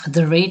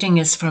The reading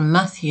is from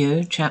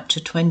Matthew chapter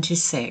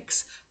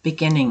 26,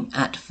 beginning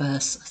at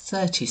verse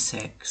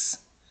 36.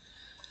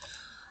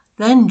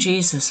 Then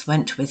Jesus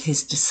went with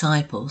his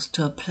disciples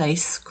to a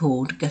place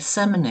called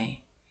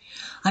Gethsemane,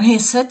 and he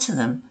said to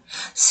them,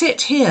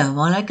 "Sit here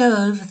while I go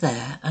over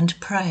there and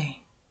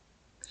pray."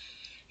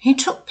 He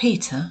took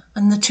Peter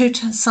and the two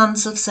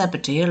sons of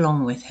Zebedee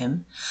along with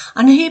him,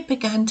 and he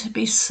began to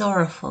be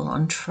sorrowful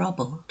and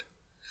troubled.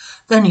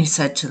 Then he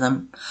said to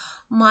them,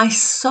 "My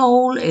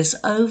soul is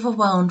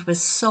overwhelmed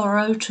with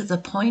sorrow to the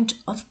point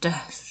of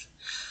death.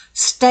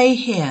 Stay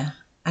here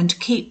and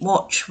keep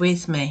watch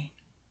with me."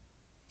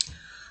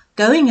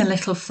 Going a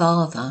little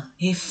farther,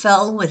 he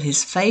fell with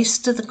his face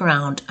to the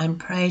ground and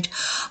prayed,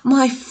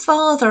 "My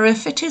Father,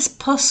 if it is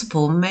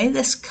possible, may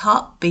this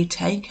cup be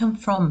taken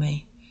from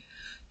me.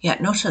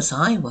 Yet not as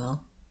I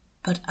will,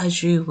 but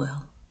as you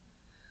will."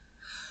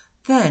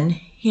 Then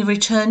he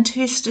returned to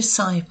his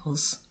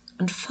disciples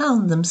and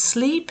found them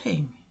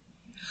sleeping.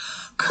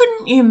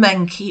 "Couldn't you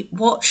men keep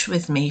watch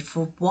with me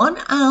for 1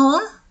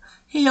 hour?"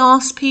 he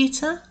asked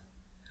Peter.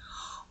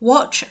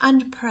 "Watch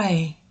and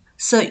pray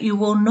so that you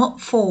will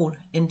not fall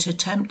into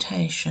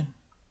temptation.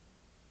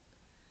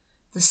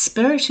 The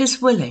spirit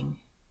is willing,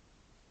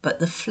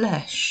 but the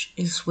flesh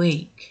is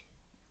weak."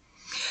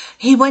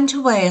 He went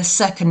away a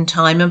second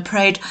time and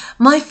prayed,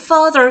 "My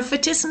Father, if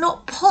it is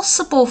not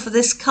possible for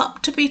this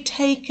cup to be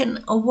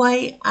taken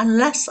away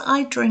unless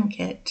I drink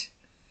it,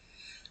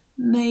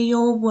 may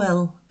your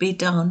will be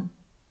done."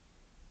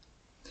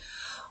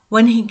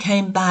 When he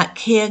came back,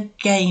 he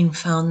again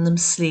found them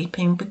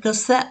sleeping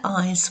because their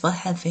eyes were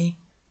heavy.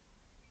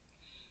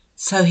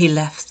 So he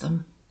left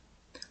them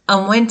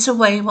and went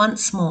away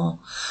once more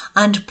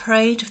and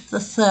prayed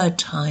the third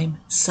time,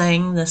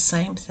 saying the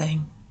same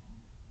thing.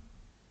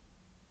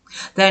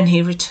 Then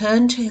he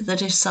returned to the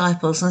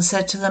disciples and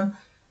said to them,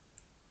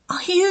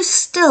 "Are you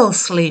still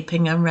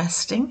sleeping and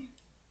resting?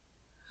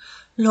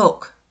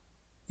 Look,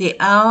 the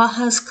hour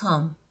has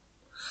come,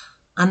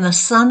 and the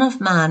Son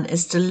of Man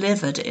is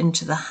delivered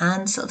into the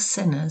hands of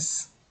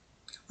sinners.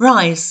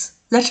 Rise,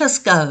 let us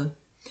go.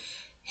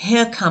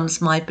 Here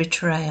comes my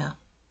betrayer."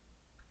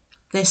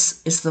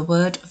 This is the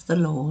word of the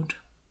Lord.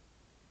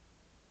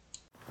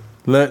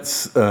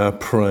 Let's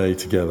pray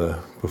together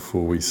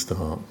before we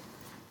start.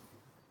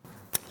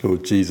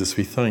 Lord Jesus,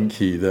 we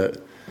thank you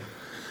that,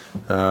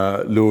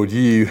 Lord,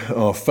 you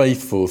are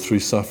faithful through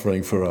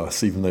suffering for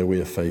us, even though we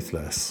are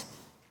faithless.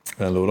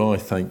 And Lord,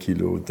 I thank you,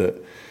 Lord,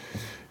 that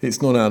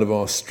it's not out of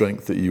our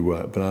strength that you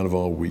work, but out of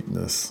our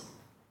weakness.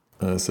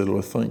 So,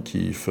 Lord, I thank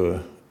you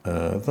for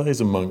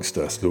those amongst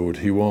us, Lord,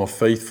 who are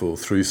faithful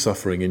through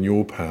suffering in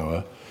your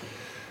power,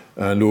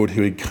 and Lord,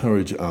 who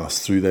encourage us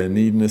through their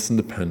neediness and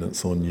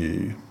dependence on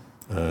you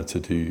to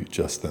do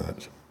just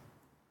that.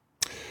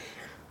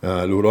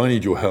 Lord, I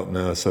need your help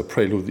now, so I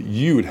pray, Lord, that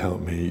you would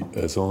help me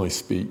as I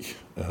speak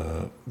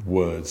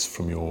words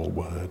from your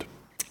word.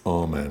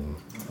 Amen.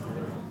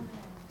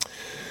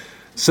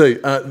 So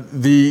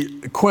the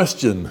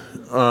question,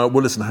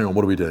 listen, hang on,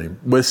 what are we doing?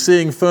 We're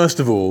seeing, first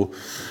of all,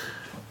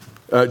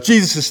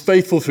 Jesus is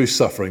faithful through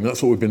suffering.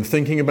 That's what we've been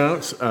thinking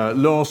about.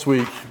 Last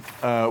week,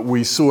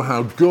 we saw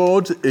how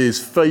God is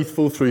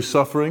faithful through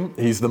suffering.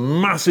 He's the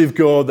massive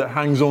God that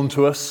hangs on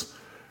to us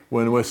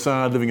when we're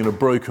sad, living in a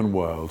broken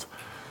world.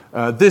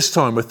 This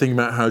time we're thinking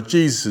about how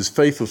Jesus is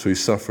faithful through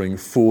suffering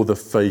for the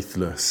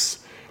faithless.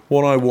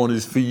 What I want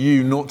is for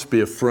you not to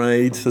be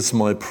afraid. That's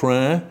my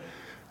prayer.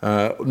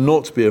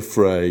 Not to be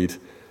afraid.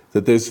 I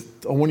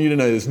want you to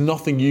know there's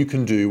nothing you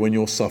can do when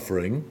you're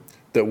suffering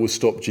that will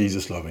stop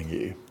Jesus loving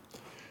you.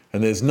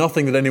 And there's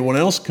nothing that anyone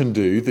else can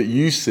do that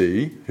you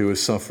see who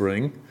is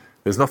suffering.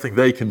 There's nothing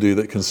they can do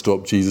that can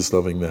stop Jesus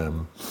loving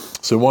them.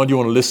 So why do you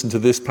want to listen to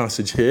this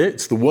passage here?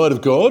 It's the word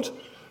of God,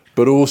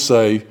 but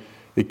also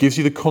it gives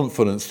you the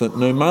confidence that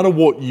no matter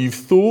what you've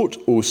thought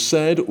or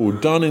said or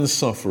done in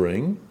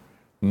suffering,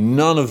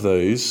 none of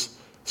those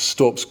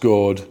stops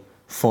God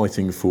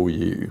fighting for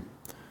you.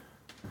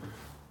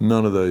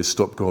 None of those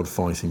stop God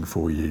fighting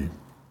for you.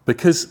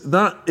 Because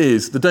that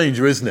is the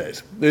danger, isn't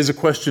it? There's a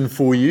question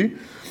for you.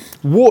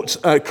 What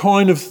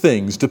kind of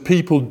things do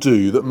people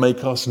do that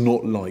make us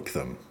not like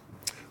them?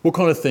 What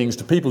kind of things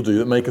do people do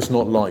that make us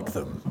not like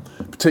them,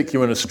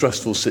 particularly in a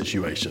stressful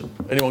situation?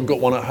 Anyone got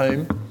one at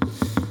home?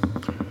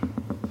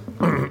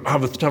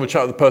 Have a chat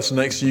with the person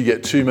next to you, you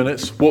get 2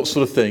 minutes. What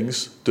sort of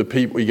things do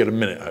people, you get a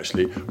minute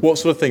actually, what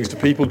sort of things do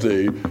people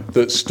do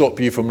that stop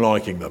you from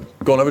liking them?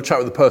 Go and have a chat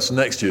with the person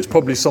next to you. It's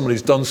probably someone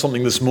who's done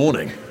something this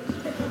morning.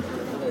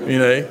 You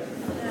know,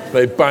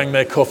 they bang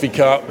their coffee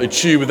cup, they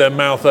chew with their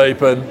mouth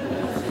open.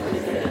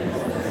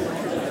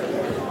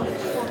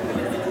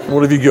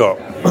 What have you got?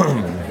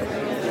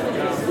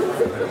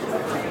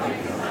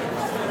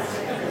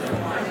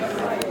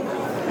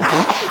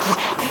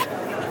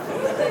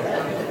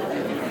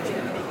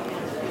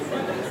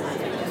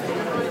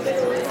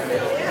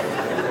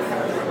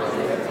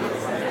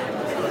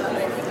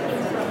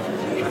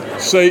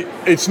 So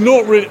it's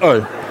not really,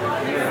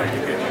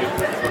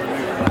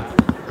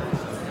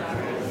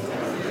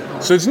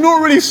 so it's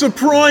not really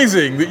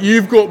surprising that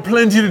you've got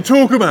plenty to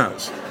talk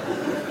about.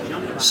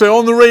 So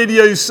on the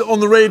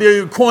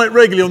radio, quite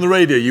regularly on the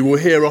radio, you will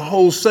hear a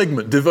whole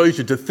segment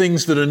devoted to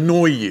things that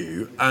annoy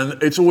you.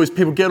 And it's always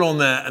people get on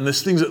there and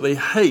there's things that they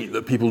hate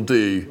that people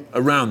do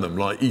around them,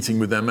 like eating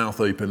with their mouth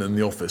open in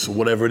the office or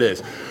whatever it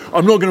is.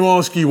 I'm not going to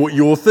ask you what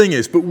your thing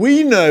is, but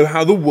we know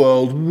how the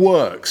world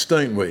works,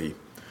 don't we?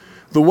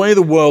 The way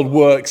the world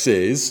works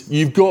is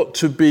you've got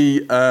to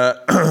be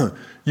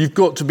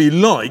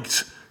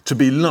liked to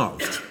be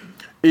loved.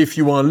 If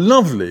you are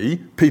lovely,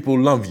 people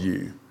love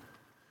you.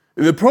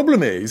 The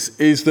problem is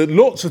that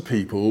lots of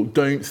people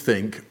don't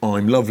think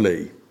I'm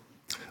lovely.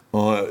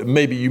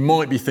 Maybe you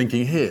might be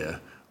thinking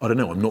here, I don't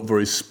know, I'm not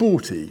very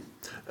sporty.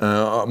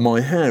 My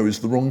hair is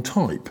the wrong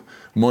type.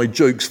 My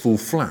jokes fall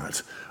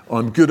flat.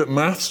 I'm good at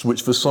maths,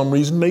 which for some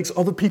reason makes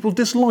other people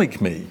dislike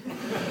me.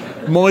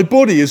 My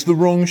body is the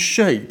wrong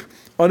shape.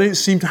 I don't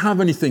seem to have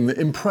anything that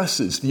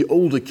impresses the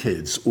older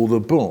kids or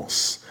the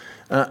boss.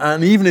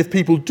 And even if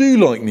people do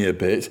like me a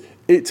bit,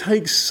 it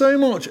takes so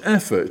much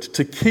effort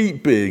to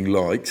keep being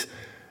liked,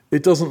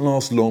 it doesn't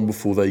last long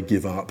before they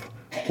give up,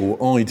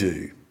 or I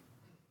do.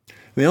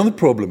 The other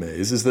problem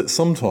is that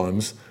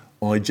sometimes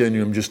I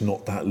genuinely am just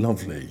not that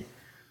lovely.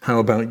 How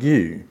about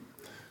you?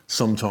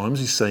 Sometimes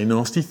you say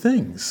nasty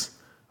things.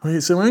 I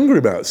get so angry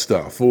about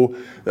stuff. Or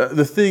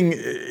the thing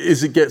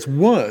is, it gets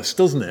worse,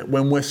 doesn't it,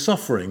 when we're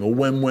suffering or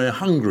when we're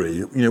hungry.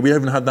 You know, we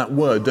haven't had that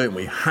word, don't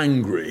we?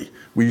 Hangry.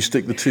 We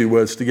stick the two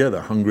words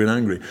together, hungry and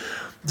angry.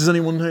 Does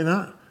anyone know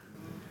that?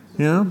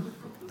 Yeah?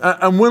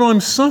 And when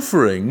I'm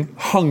suffering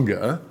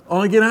hunger,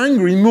 I get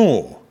angry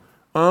more.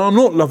 I'm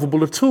not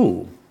lovable at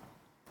all.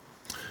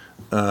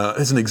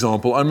 Here's an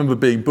example. I remember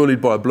being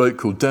bullied by a bloke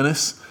called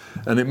Dennis,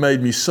 and it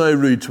made me so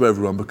rude to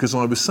everyone because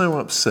I was so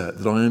upset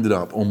that I ended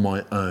up on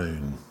my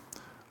own.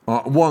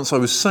 Once I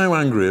was so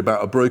angry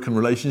about a broken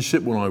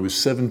relationship when I was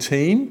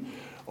 17,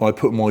 I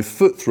put my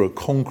foot through a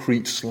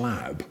concrete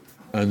slab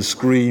and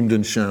screamed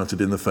and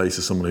shouted in the face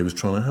of someone who was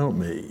trying to help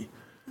me.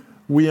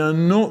 We are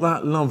not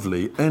that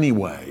lovely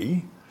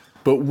anyway,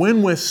 but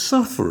when we're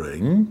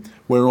suffering,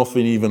 we're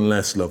often even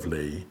less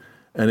lovely,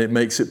 and it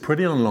makes it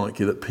pretty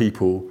unlikely that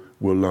people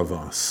will love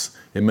us.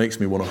 It makes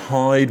me want to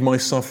hide my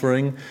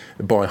suffering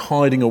by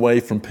hiding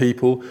away from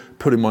people,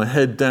 putting my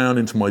head down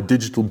into my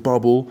digital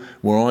bubble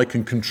where I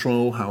can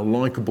control how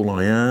likable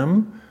I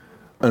am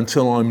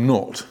until I'm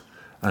not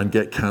and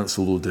get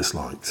cancelled or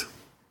disliked.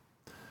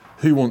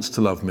 Who wants to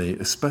love me,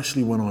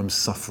 especially when I'm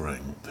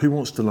suffering? Who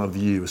wants to love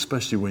you,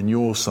 especially when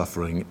you're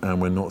suffering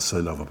and we're not so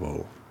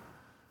lovable?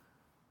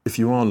 If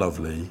you are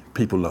lovely,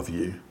 people love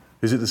you.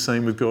 Is it the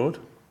same with God?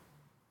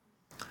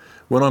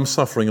 When I'm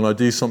suffering and I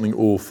do something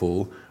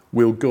awful,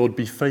 will God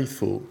be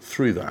faithful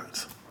through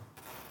that?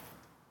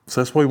 So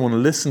that's why we want to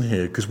listen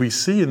here, because we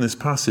see in this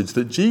passage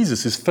that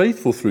Jesus is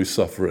faithful through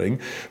suffering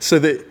so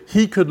that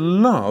he could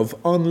love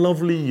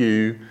unlovely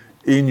you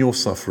in your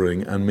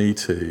suffering, and me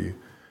too.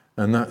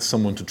 And that's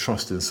someone to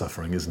trust in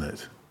suffering, isn't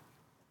it?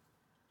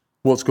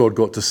 What's God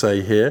got to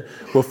say here?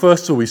 Well,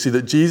 first of all, we see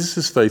that Jesus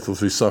is faithful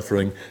through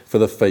suffering for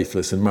the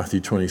faithless in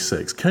Matthew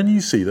 26. Can you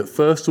see that,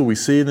 first of all, we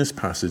see in this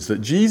passage that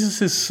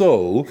Jesus'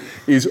 soul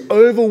is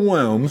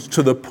overwhelmed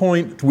to the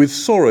point, with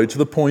sorrow to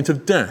the point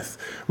of death.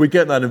 We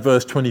get that in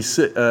verse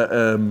 26,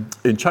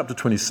 in chapter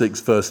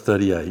 26, verse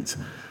 38.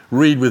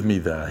 Read with me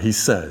there. He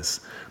says,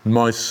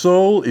 "My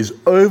soul is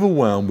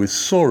overwhelmed with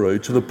sorrow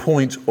to the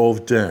point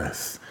of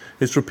death."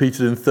 It's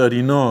repeated in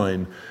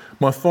 39.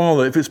 "My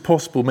Father, if it's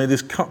possible, may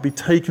this cup be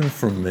taken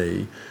from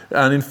me."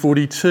 And in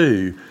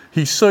 42,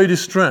 he's so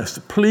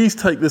distressed, "Please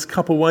take this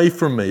cup away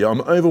from me.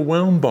 I'm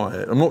overwhelmed by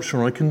it. I'm not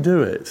sure I can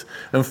do it."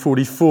 And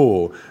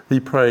 44, he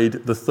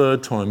prayed the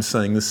third time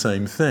saying the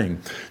same thing.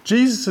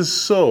 Jesus'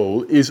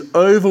 soul is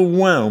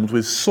overwhelmed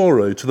with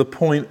sorrow to the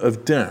point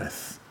of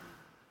death.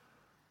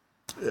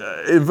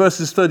 In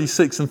verses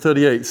 36 and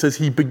 38, it says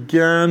he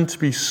began to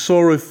be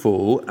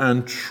sorrowful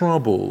and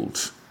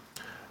troubled.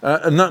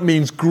 And that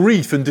means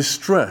grief and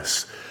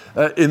distress.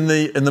 In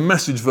the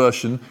Message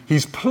version,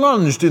 he's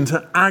plunged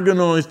into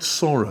agonized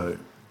sorrow.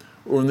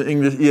 Or in the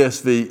English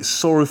ESV,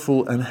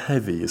 sorrowful and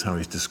heavy is how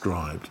he's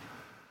described.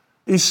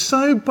 It's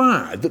so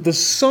bad that the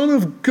Son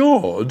of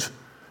God,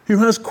 who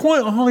has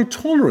quite a high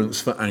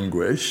tolerance for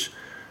anguish,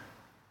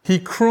 he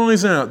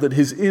cries out that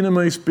his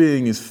innermost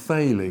being is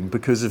failing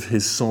because of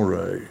his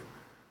sorrow.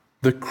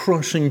 The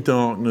crushing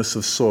darkness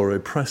of sorrow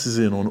presses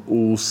in on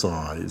all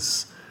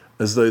sides,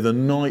 as though the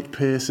night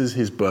pierces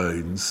his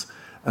bones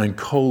and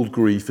cold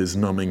grief is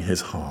numbing his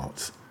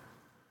heart.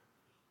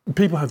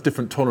 People have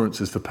different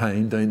tolerances for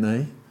pain, don't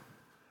they?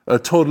 A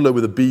toddler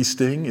with a bee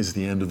sting is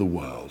the end of the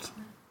world.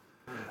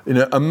 You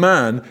know, a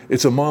man,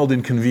 it's a mild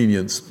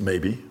inconvenience,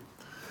 maybe.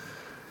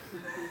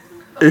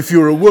 If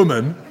you're a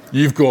woman,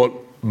 you've got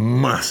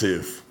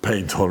massive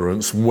pain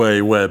tolerance,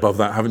 way, way above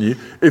that, haven't you?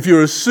 If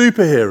you're a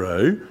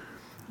superhero,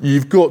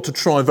 you've got to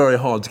try very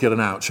hard to get an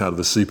ouch out of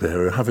a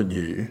superhero, haven't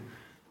you?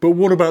 But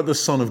what about the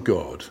Son of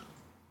God?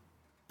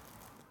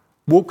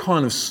 What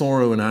kind of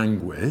sorrow and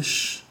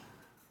anguish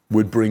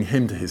would bring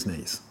him to his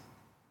knees?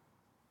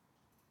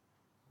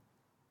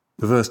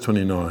 The verse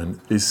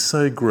 29 is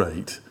so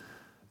great.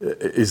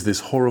 is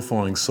this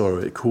horrifying sorrow.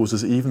 It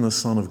causes even the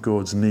Son of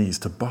God's knees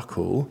to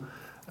buckle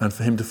and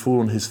for him to fall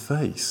on his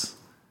face.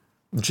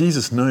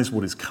 Jesus knows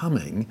what is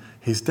coming,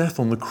 his death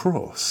on the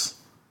cross.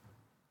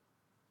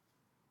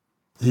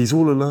 He's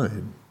all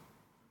alone.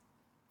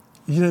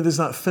 You know, there's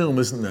that film,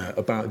 isn't there,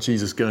 about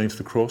Jesus going to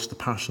the cross, The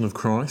Passion of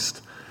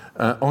Christ.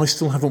 I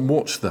still haven't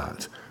watched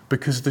that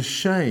because the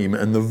shame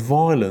and the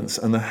violence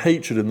and the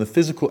hatred and the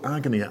physical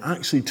agony are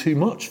actually too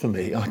much for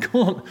me. I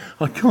can't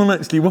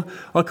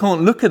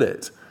look at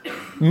it.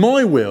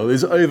 My will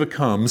is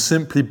overcome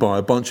simply by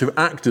a bunch of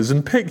actors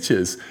and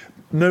pictures.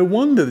 No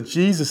wonder that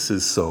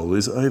Jesus' soul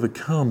is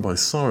overcome by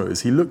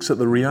sorrows. He looks at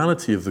the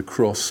reality of the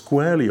cross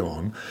squarely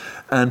on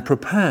and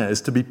prepares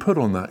to be put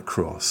on that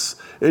cross.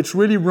 It's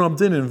really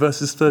rubbed in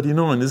verses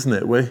 39, isn't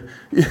it? Where,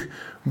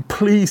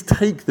 please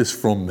take this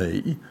from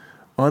me.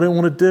 I don't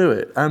want to do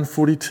it. And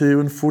 42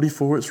 and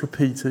 44, it's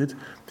repeated.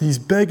 He's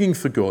begging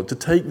for God to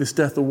take this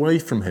death away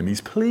from him.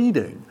 He's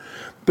pleading.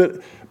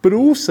 But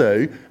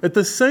also, at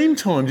the same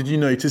time, did you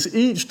notice,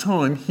 each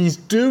time he's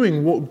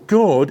doing what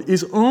God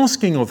is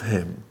asking of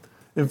him.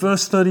 In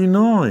verse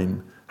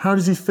 39, how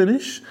does he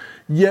finish?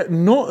 Yet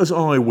not as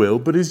I will,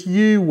 but as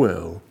you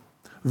will.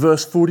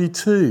 Verse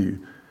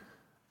 42,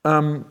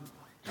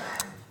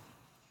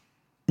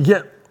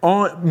 yet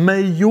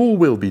may your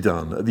will be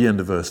done at the end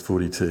of verse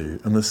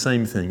 42, and the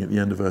same thing at the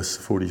end of verse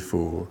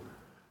 44.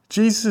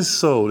 Jesus'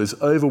 soul is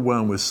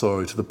overwhelmed with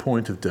sorrow to the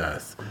point of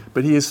death,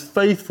 but he is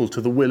faithful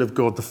to the will of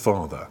God the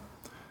Father.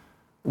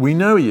 We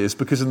know he is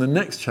because in the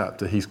next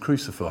chapter he's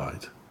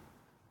crucified.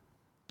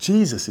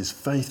 Jesus is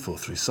faithful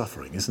through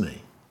suffering, isn't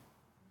he?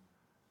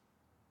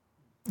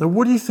 Now,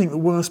 what do you think the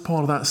worst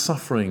part of that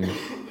suffering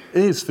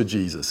is for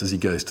Jesus as he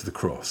goes to the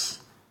cross?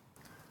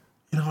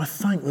 You know, I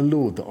thank the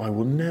Lord that I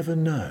will never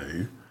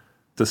know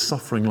the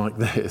suffering like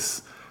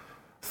this.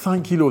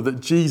 Thank you, Lord, that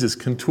Jesus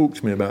can talk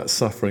to me about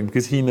suffering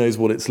because he knows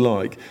what it's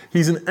like.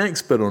 He's an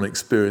expert on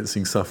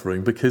experiencing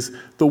suffering because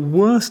the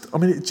worst,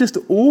 it's just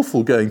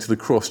awful going to the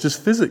cross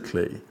just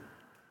physically.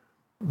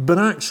 But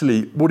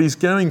actually, what he's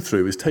going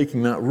through is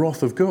taking that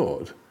wrath of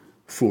God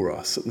for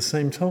us at the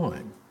same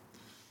time.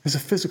 There's a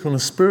physical and a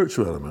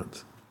spiritual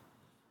element.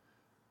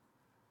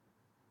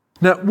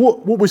 Now,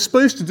 what we're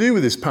supposed to do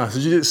with this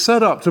passage is it's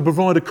set up to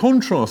provide a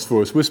contrast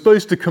for us. We're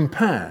supposed to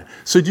compare.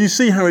 So do you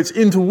see how it's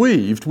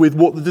interweaved with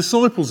what the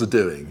disciples are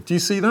doing? Do you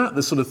see that?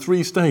 There's sort of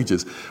three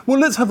stages. Well,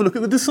 let's have a look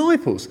at the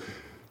disciples.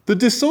 The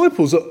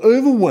disciples are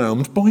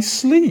overwhelmed by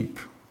sleep.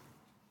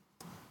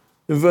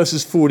 In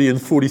verses 40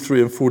 and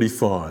 43 and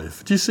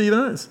 45. Do you see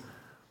that?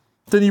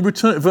 Then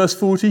verse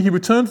 40, he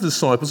returned to the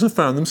disciples and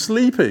found them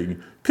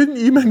sleeping. Couldn't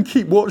you men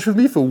keep watch with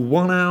me for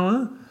 1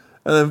 hour?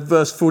 And then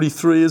verse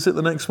 43, is it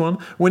the next one?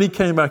 When he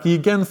came back, he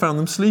again found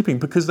them sleeping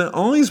because their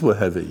eyes were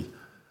heavy.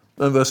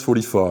 And verse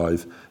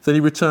 45, then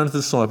he returned to the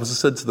disciples and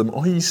said to them,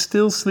 are you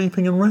still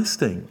sleeping and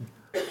resting?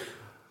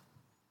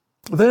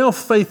 They are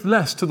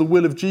faithless to the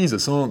will of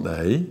Jesus, aren't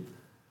they?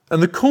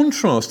 And the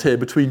contrast here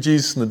between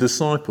Jesus and the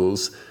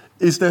disciples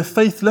is their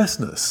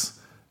faithlessness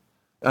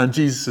and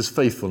Jesus'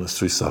 faithfulness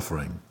through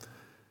suffering.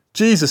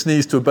 Jesus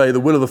needs to obey the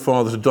will of the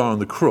Father to die on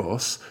the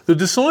cross. The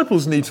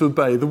disciples need to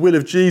obey the will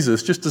of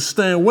Jesus just to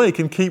stay awake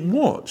and keep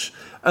watch.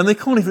 And they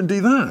can't even do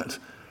that.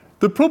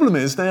 The problem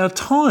is they are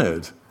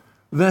tired.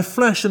 Their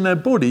flesh and their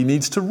body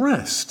needs to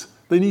rest.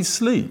 They need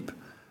sleep.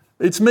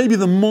 It's maybe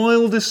the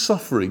mildest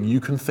suffering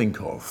you can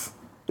think of,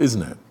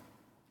 isn't it?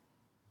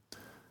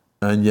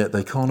 And yet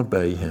they can't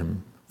obey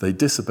him. They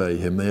disobey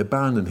him, they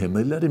abandon him,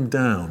 they let him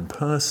down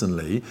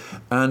personally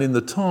and in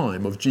the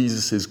time of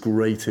Jesus'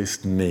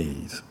 greatest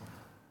need.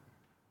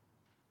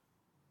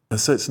 And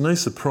so it's no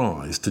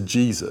surprise to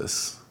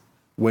Jesus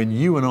when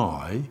you and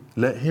I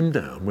let him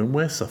down when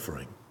we're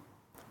suffering.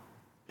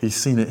 He's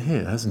seen it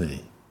here, hasn't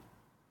he?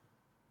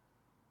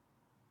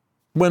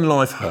 When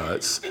life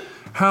hurts,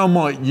 how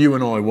might you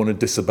and I want to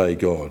disobey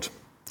God?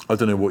 I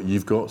don't know what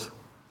you've got.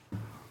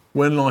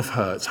 When life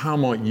hurts, how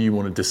might you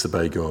want to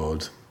disobey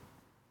God?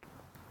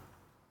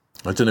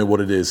 I don't know what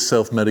it is,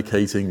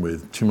 self-medicating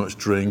with too much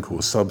drink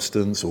or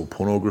substance or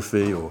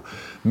pornography, or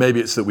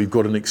maybe it's that we've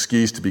got an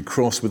excuse to be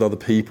cross with other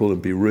people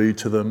and be rude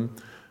to them.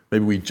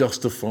 Maybe we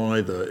justify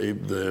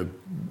the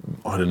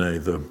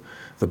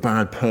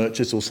bad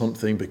purchase or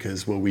something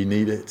because, well, we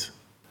need it.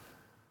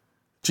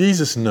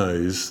 Jesus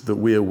knows that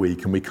we are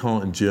weak and we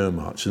can't endure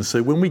much. And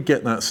so when we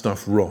get that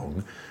stuff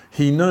wrong,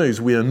 he knows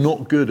we are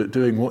not good at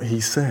doing what he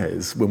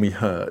says when we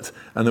hurt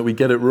and that we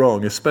get it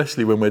wrong,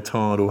 especially when we're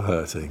tired or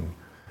hurting.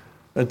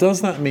 And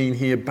does that mean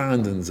he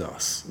abandons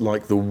us,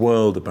 like the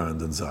world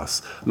abandons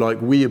us,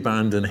 like we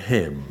abandon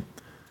him?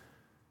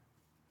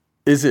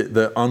 Is it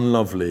that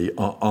unlovely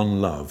are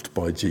unloved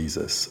by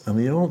Jesus? And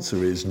the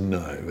answer is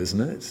no,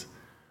 isn't it?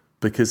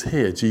 Because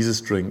here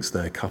Jesus drinks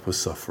their cup of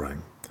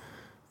suffering.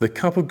 The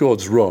cup of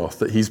God's wrath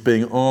that he's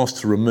being asked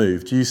to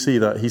remove. Do you see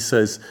that? He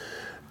says,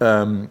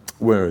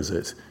 where is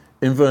it?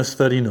 In verse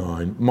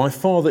 39, my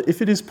Father,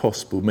 if it is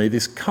possible, may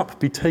this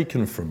cup be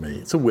taken from me.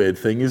 It's a weird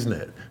thing, isn't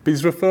it? But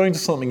he's referring to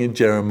something in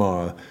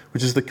Jeremiah,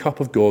 which is the cup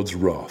of God's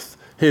wrath.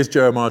 Here's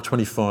Jeremiah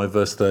 25,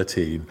 verse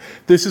 13.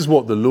 This is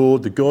what the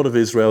Lord, the God of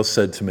Israel,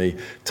 said to me.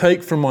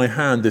 Take from my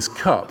hand this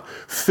cup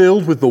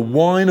filled with the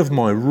wine of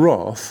my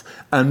wrath,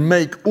 and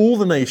make all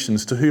the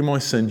nations to whom I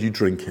send you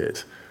drink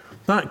it.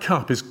 That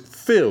cup is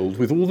filled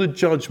with all the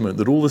judgment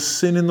that all the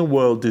sin in the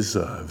world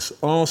deserves.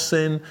 Our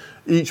sin,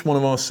 each one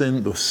of our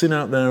sin, the sin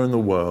out there in the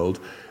world.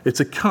 It's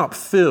a cup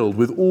filled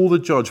with all the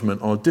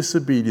judgment our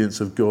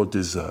disobedience of God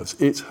deserves.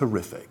 It's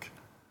horrific.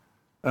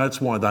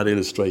 That's why that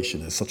illustration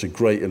is such a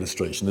great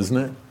illustration, isn't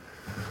it?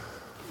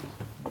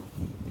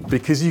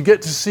 Because you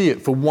get to see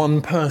it for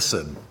one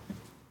person,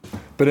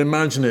 but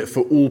imagine it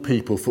for all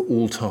people, for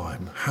all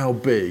time. How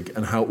big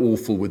and how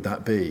awful would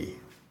that be?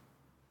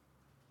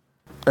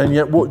 And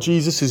yet what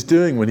Jesus is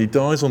doing when he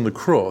dies on the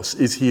cross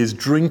is he is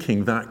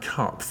drinking that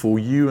cup for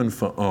you and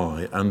for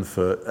I and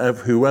for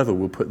whoever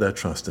will put their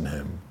trust in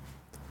him.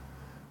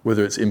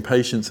 Whether it's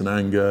impatience and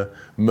anger,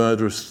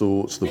 murderous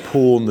thoughts, the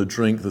porn, the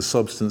drink, the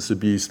substance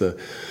abuse, the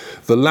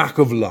lack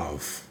of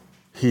love,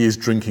 he is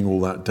drinking all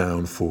that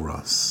down for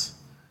us.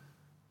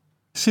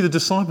 See, the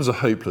disciples are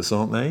hopeless,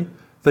 aren't they?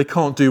 They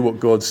can't do what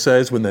God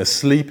says when they're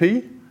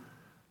sleepy,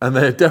 and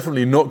they're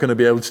definitely not going to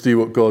be able to do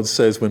what God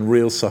says when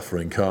real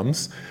suffering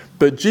comes.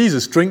 But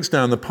Jesus drinks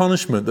down the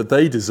punishment that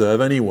they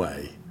deserve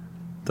anyway,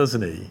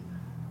 doesn't he?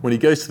 When he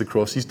goes to the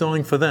cross, he's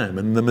dying for them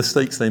and the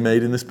mistakes they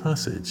made in this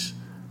passage.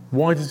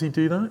 Why does he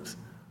do that?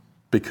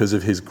 Because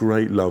of his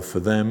great love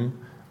for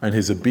them and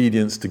his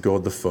obedience to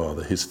God the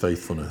Father, his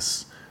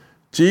faithfulness.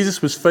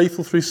 Jesus was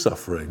faithful through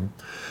suffering,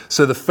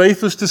 so the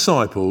faithless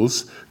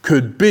disciples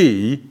could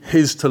be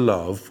his to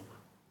love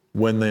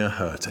when they are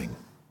hurting.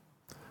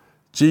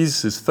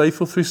 Jesus is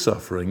faithful through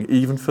suffering,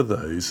 even for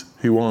those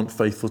who aren't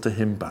faithful to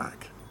him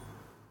back.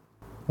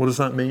 What does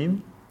that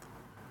mean?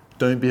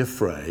 Don't be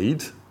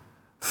afraid.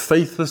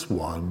 Faithless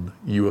one,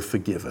 you are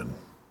forgiven.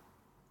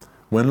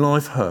 When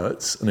life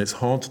hurts and it's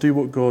hard to do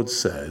what God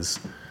says,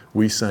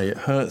 we say, it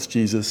hurts,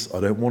 Jesus, I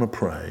don't want to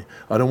pray.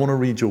 I don't want to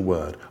read your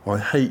word. I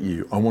hate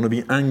you. I want to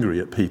be angry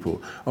at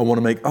people. I want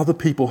to make other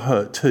people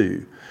hurt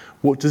too.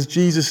 What does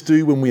Jesus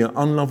do when we are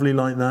unlovely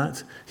like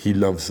that? He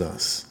loves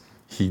us.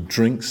 He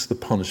drinks the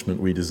punishment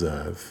we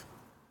deserve.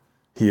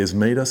 He has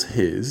made us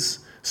his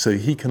so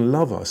he can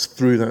love us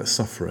through that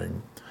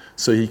suffering,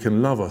 so he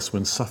can love us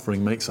when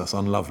suffering makes us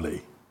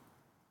unlovely.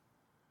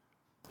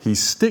 He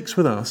sticks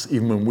with us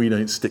even when we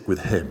don't stick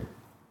with him.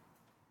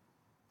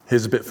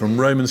 Here's a bit from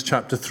Romans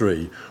chapter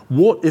 3.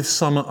 What if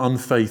some are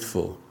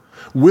unfaithful?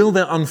 Will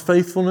their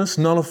unfaithfulness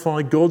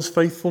nullify God's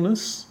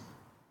faithfulness?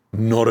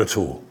 Not at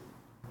all.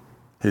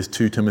 Here's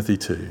 2 Timothy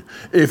 2.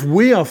 If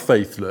we are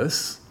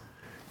faithless,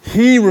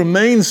 he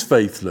remains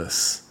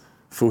faithless,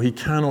 for he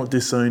cannot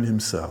disown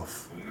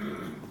himself.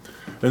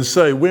 And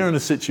so we're in a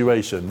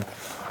situation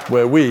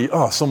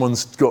where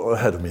someone's got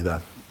ahead of me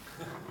there.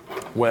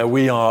 Where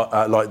we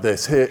are like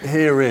this.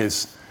 Here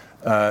is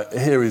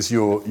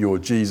your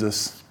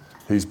Jesus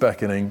who's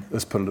beckoning.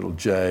 Let's put a little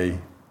J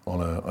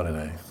on I don't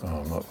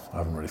know. I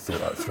haven't really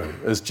thought that through.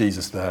 There's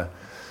Jesus there.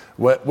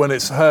 When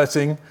it's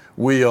hurting,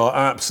 we are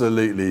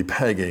absolutely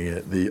pegging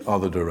it the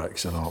other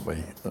direction, aren't we?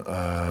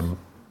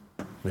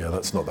 Yeah,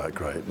 that's not that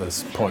great.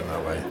 Let's point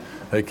that way.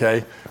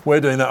 Okay?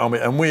 We're doing that, aren't we?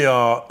 And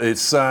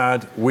it's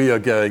sad, we are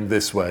going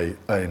this way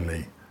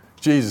only.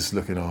 Jesus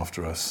looking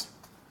after us.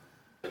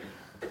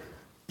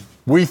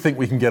 We think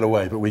we can get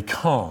away, but we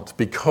can't,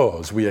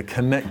 because we are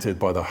connected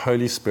by the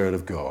Holy Spirit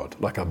of God,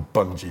 like a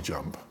bungee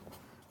jump.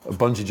 A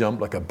bungee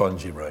jump like a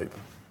bungee rope.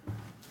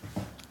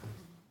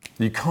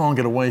 You can't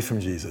get away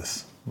from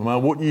Jesus. No matter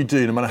what you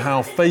do, no matter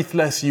how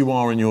faithless you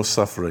are in your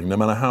suffering, no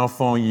matter how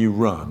far you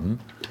run,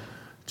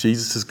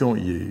 Jesus has got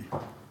you.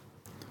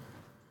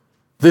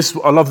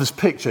 I love this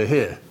picture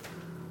here.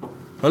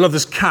 I love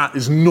this cat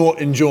is not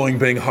enjoying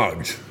being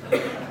hugged.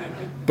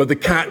 But the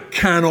cat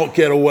cannot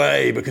get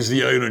away because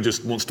the owner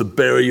just wants to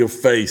bury your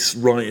face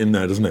right in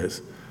there, doesn't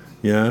it?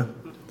 Yeah?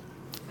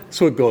 That's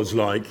what God's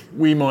like.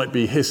 We might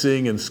be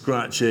hissing and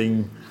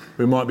scratching.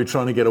 We might be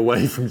trying to get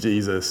away from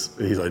Jesus.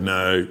 He's like,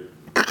 no,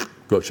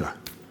 gotcha.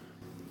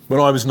 When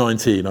I was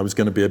 19, I was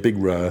going to be a big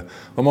rower.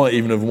 I might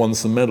even have won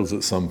some medals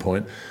at some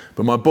point.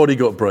 But my body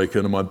got broken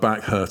and my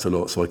back hurt a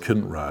lot, so I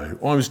couldn't row.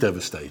 I was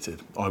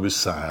devastated. I was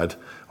sad.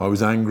 I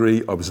was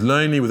angry. I was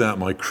lonely without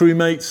my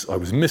crewmates. I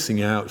was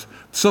missing out.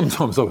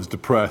 Sometimes I was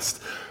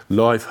depressed.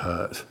 Life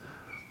hurt.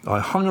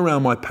 I hung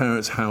around my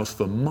parents' house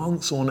for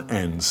months on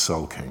end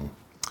sulking,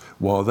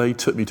 while they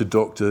took me to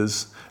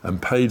doctors and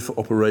paid for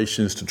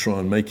operations to try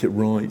and make it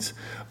right.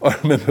 I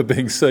remember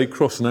being so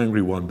cross and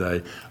angry one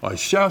day, I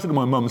shouted in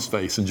my mum's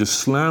face and just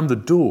slammed the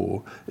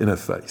door in her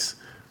face.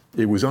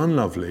 It was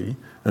unlovely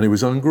and it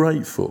was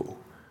ungrateful.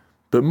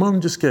 But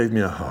Mum just gave me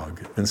a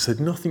hug and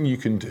said, nothing you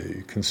can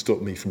do can stop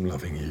me from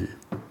loving you.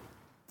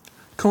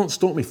 Can't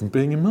stop me from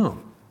being your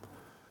mum.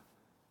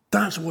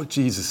 That's what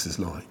Jesus is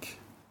like.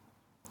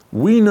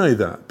 We know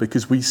that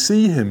because we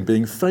see him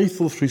being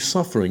faithful through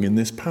suffering in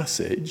this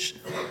passage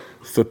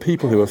for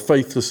people who are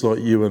faithless like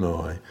you and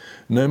I,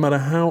 no matter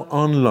how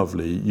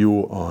unlovely you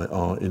or I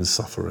are in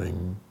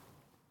suffering.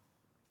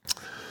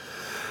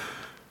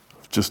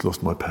 just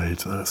lost my page.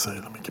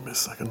 So give me a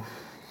second.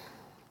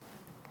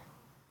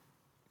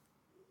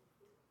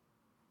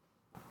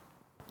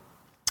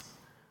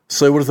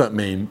 So what does that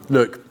mean?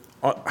 Look,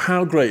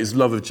 how great is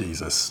love of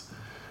Jesus?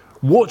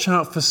 Watch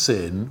out for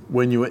sin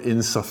when you are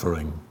in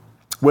suffering.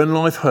 When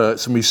life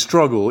hurts and we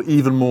struggle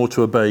even more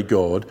to obey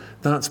God,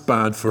 that's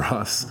bad for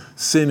us.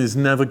 Sin is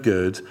never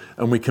good,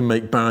 and we can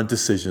make bad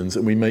decisions,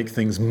 and we make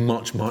things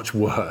much, much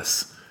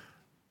worse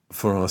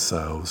for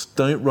ourselves.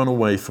 Don't run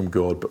away from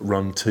God, but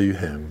run to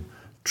him.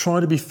 Try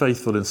to be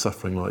faithful in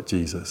suffering like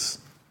Jesus.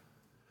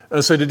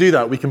 And so to do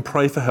that, we can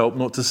pray for help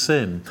not to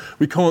sin.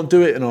 We can't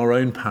do it in our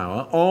own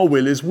power. Our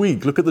will is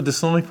weak. Look at the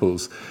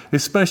disciples,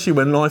 especially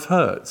when life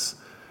hurts.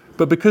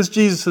 But because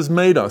Jesus has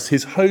made us,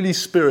 his Holy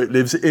Spirit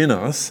lives in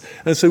us,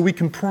 and so we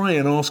can pray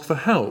and ask for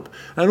help.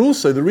 And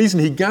also the reason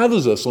he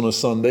gathers us on a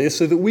Sunday is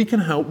so that we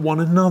can help one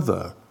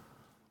another.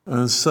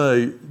 And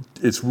so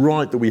it's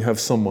right that we have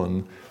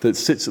someone that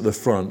sits at the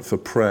front for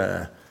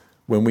prayer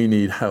when we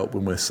need help,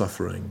 when we're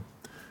suffering.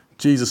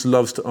 Jesus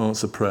loves to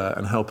answer prayer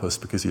and help us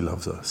because he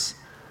loves us.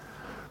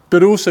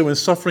 But also when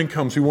suffering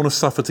comes, we want to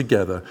suffer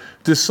together.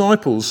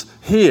 Disciples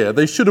here,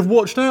 they should have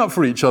watched out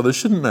for each other,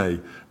 shouldn't they?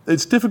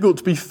 It's difficult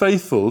to be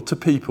faithful to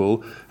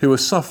people who are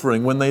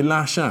suffering when they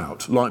lash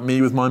out, like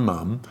me with my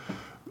mum.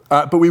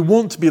 But we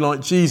want to be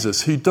like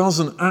Jesus, who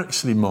doesn't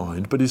actually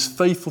mind, but is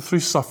faithful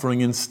through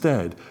suffering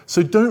instead.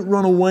 So don't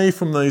run away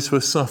from those who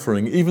are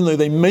suffering, even though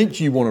they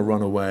make you want to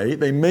run away,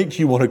 they make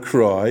you want to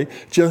cry.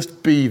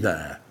 Just be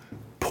there,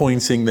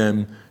 pointing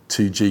them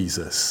to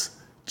Jesus,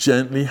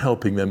 gently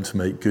helping them to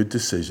make good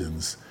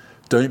decisions.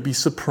 Don't be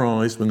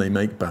surprised when they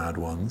make bad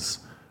ones.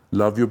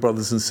 Love your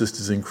brothers and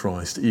sisters in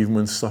Christ, even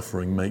when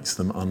suffering makes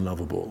them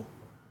unlovable.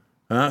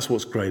 And that's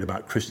what's great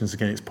about Christians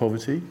Against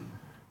Poverty.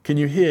 Can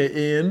you hear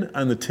Ian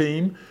and the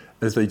team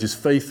as they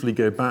just faithfully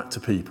go back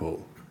to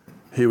people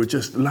who are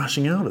just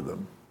lashing out at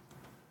them?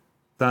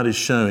 That is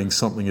showing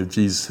something of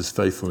Jesus'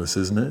 faithfulness,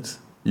 isn't it?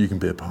 You can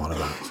be a part of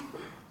that.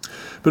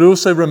 But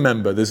also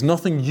remember, there's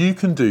nothing you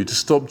can do to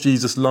stop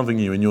Jesus loving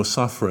you in your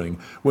suffering.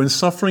 When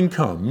suffering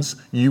comes,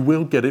 you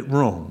will get it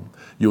wrong.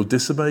 You'll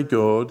disobey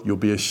God, you'll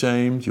be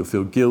ashamed, you'll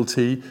feel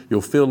guilty, you'll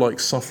feel like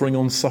suffering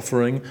on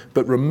suffering.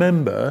 But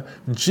remember,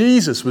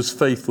 Jesus was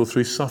faithful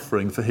through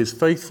suffering for his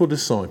faithful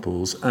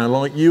disciples, and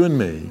like you and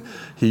me,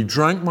 he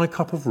drank my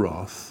cup of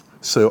wrath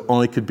so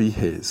I could be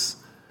his.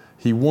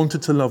 He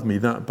wanted to love me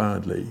that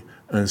badly,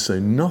 and so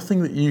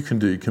nothing that you can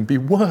do can be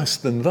worse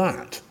than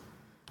that.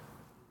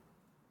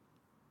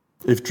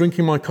 If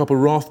drinking my cup of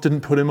wrath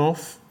didn't put him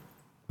off,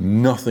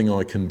 nothing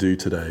I can do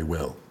today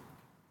will.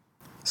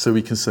 So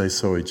we can say,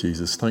 sorry,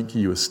 Jesus, thank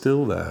you, you are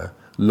still there,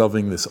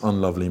 loving this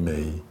unlovely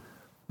me.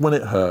 When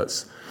it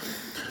hurts,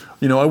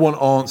 I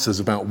want answers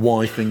about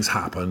why things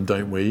happen,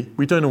 don't we?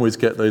 We don't always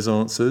get those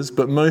answers,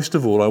 but most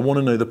of all, I want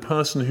to know the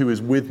person who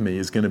is with me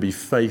is going to be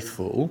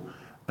faithful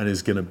and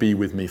is going to be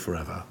with me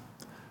forever.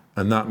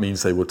 And that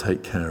means they will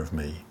take care of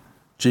me.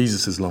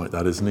 Jesus is like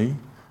that, isn't he?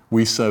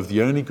 We serve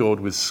the only God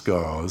with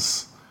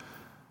scars.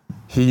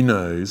 He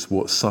knows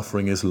what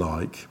suffering is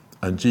like.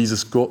 And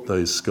Jesus got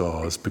those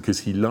scars because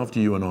he loved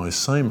you and I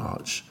so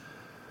much.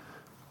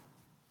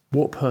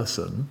 What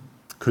person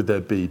could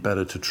there be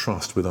better to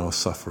trust with our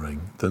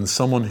suffering than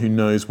someone who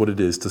knows what it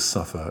is to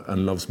suffer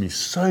and loves me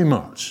so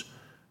much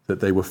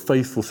that they were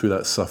faithful through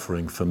that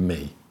suffering for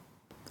me?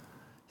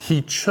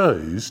 He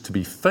chose to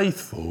be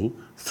faithful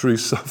through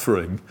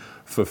suffering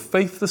for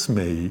faithless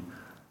me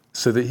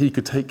so that he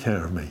could take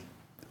care of me,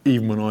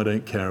 even when I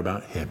don't care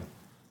about him.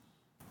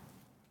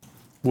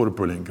 What a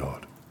brilliant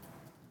God.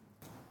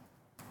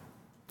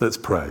 Let's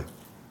pray.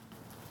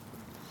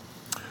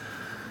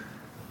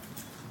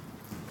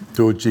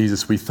 Lord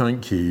Jesus, we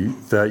thank you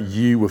that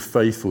you were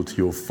faithful to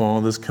your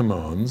Father's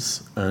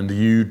commands and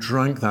you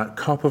drank that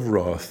cup of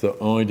wrath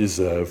that I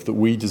deserve, that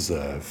we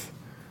deserve.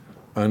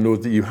 And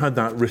Lord, that you had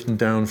that written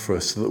down for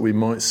us so that we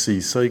might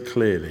see so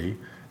clearly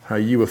how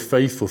you were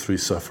faithful through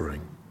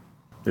suffering.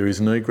 There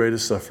is no greater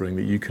suffering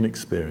that you can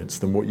experience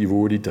than what you've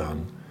already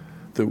done,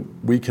 that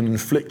we can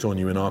inflict on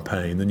you in our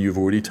pain than you've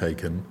already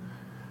taken.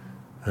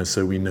 And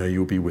so we know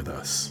you'll be with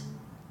us,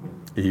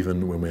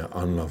 even when we are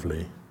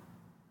unlovely.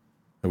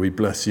 And we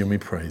bless you and we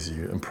praise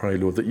you and pray,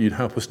 Lord, that you'd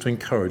help us to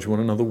encourage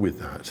one another with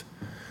that.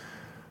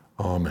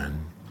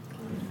 Amen.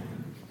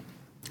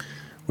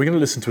 We're going to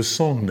listen to a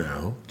song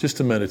now, just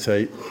to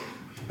meditate.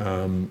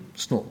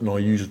 It's not in our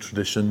usual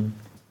tradition.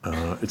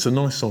 It's a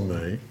nice song,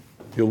 though.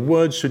 Your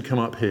words should come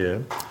up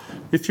here.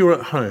 If you're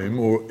at home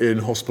or in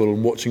hospital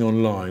and watching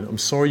online, I'm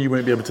sorry you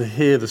won't be able to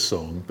hear the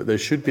song, but there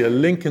should be a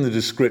link in the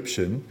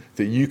description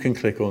that you can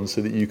click on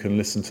so that you can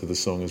listen to the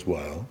song as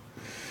well.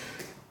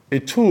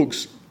 It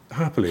talks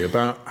happily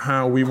about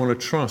how we want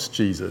to trust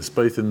Jesus,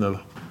 both in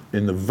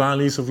the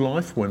valleys of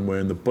life, when we're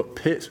in the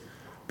pit,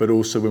 but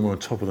also when we're on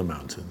top of the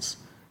mountains.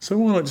 So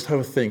why not just have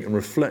a think and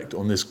reflect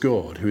on this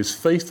God who is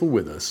faithful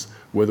with us,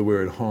 whether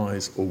we're in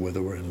highs or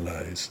whether we're in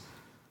lows.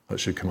 That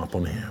should come up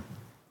on here.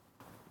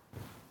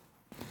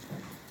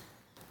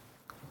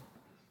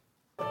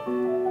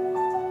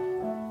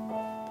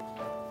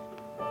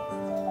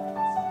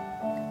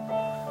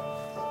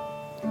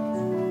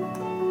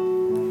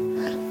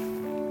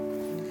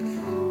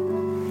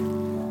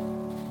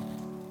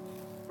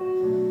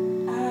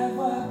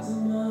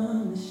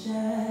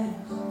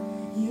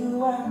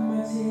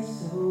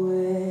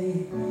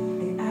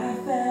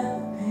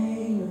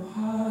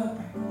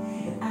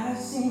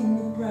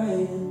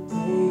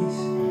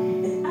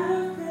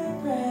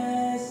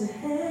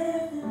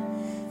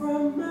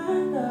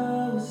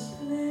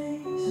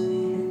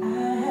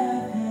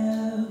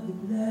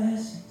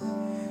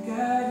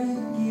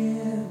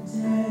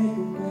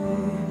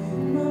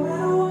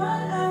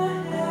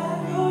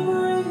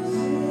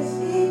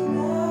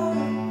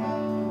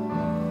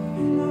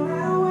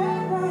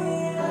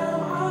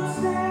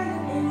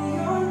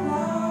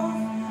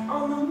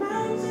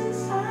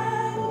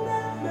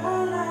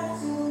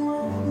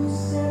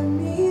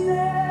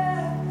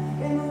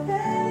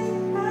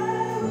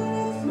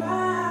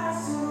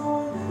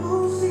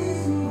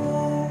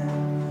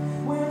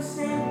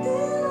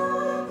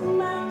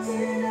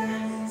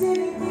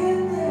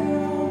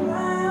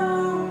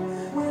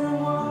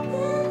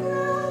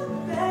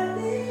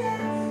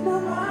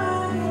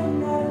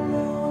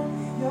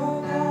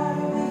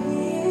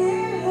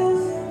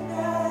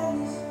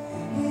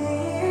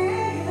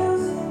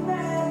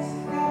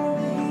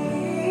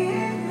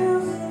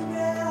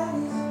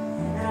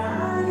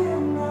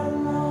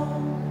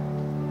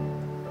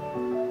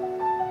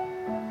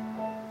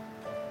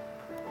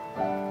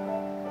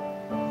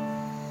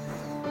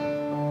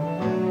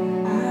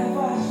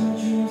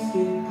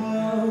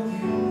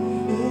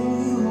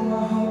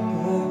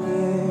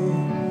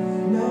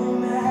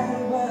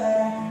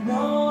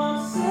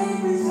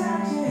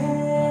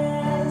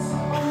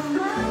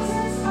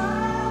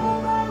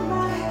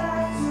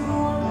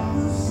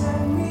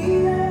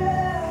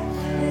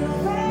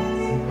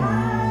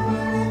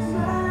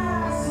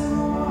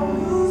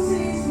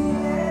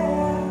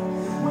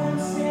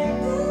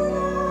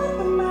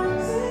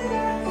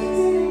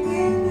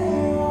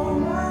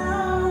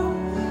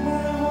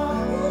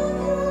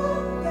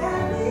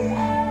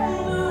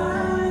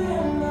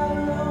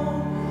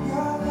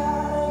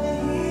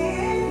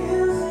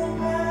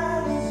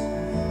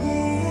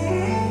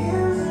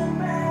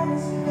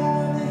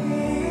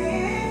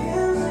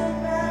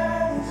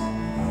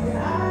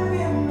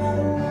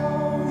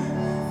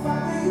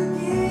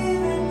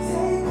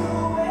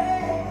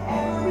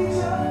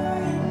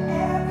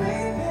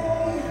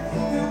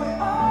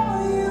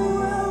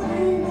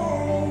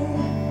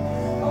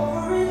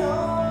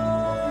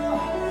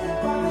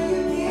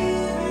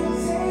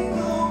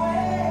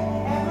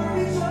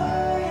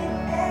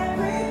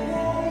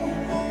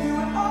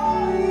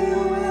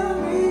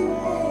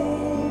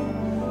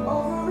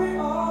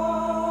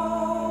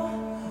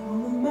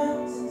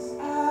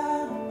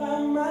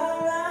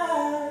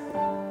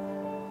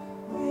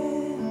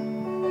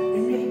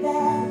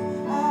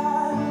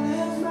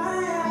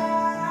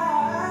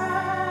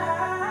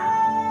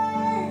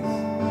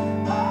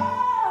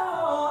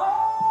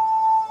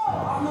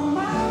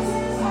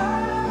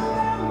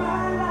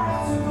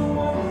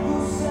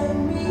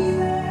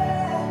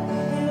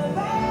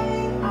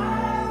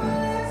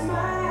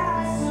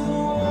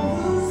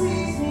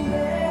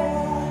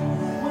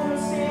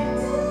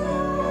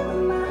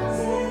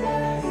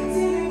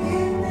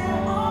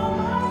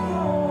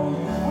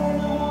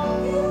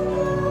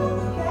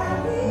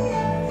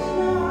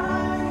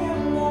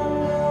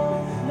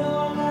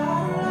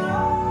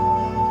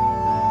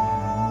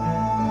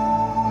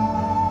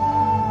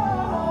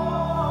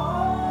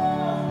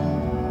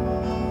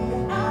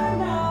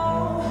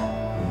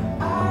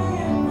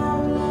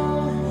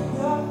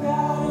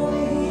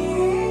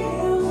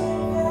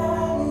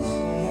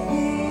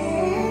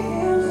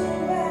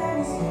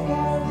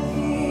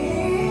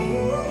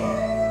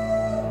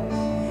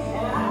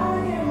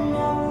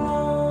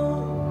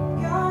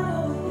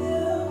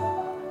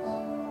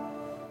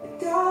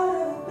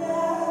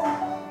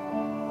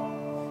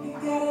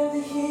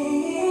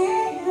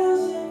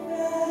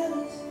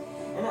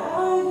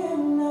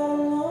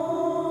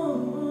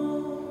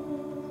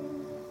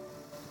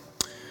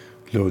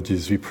 Lord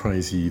Jesus, we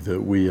praise you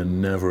that we are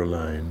never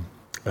alone.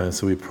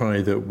 So we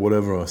pray that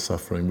whatever our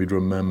suffering, we'd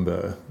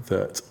remember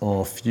that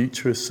our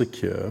future is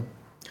secure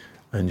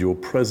and your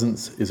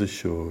presence is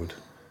assured.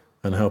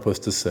 And help us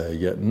to say,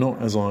 yet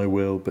not as I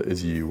will, but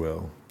as you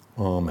will.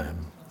 Amen.